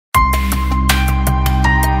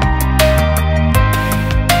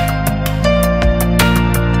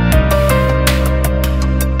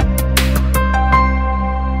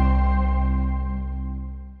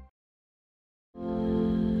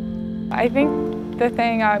I think the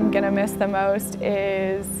thing I'm gonna miss the most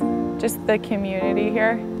is just the community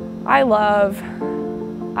here. I love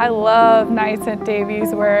nights at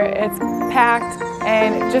Davies where it's packed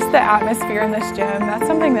and just the atmosphere in this gym. That's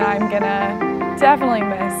something that I'm gonna definitely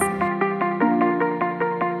miss.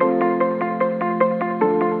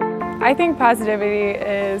 I think positivity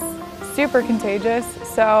is super contagious.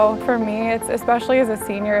 So for me, it's especially as a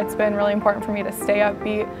senior, it's been really important for me to stay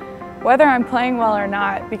upbeat, whether I'm playing well or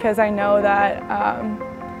not, because I know that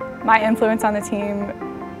my influence on the team,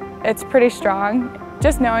 it's pretty strong.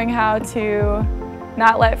 Just knowing how to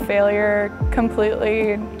not let failure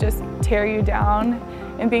completely just tear you down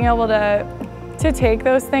and being able to take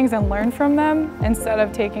those things and learn from them instead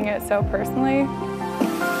of taking it so personally.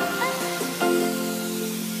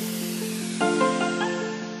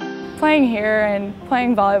 Playing here and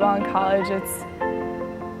playing volleyball in college,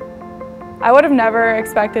 I would have never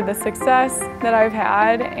expected the success that I've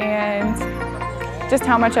had and just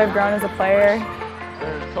how much I've grown as a player.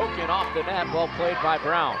 There's Koken off the net, well played by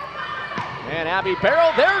Brown. And Abby Barrow,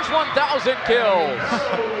 there's 1,000 kills.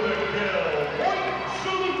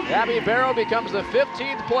 Abby Barrow becomes the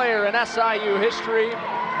 15th player in SIU history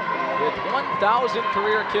with 1,000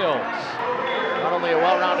 career kills. Not only a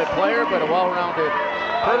well-rounded player, but a well-rounded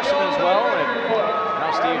person as well. And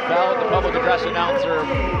now Steve Fallon, the public address announcer,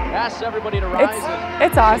 asks everybody to rise.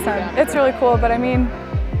 It's awesome. It's really cool, but I mean,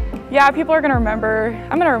 yeah, people are gonna remember,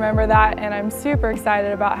 I'm gonna remember that, and I'm super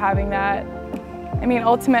excited about having that. I mean,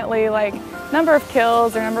 ultimately, like, number of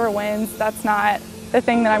kills or number of wins, that's not the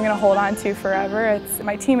thing that I'm gonna hold on to forever. It's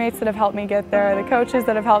my teammates that have helped me get there, the coaches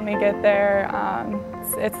that have helped me get there.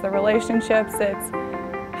 It's the relationships, it's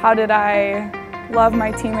how did I love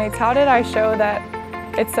my teammates, how did I show that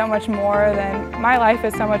it's so much more than, my life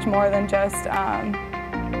is so much more than just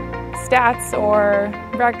stats or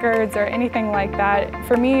records or anything like that.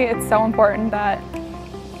 For me, it's so important that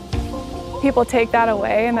people take that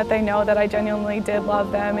away and that they know that I genuinely did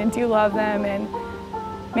love them and do love them, and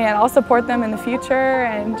man, I'll support them in the future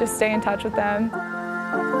and just stay in touch with them.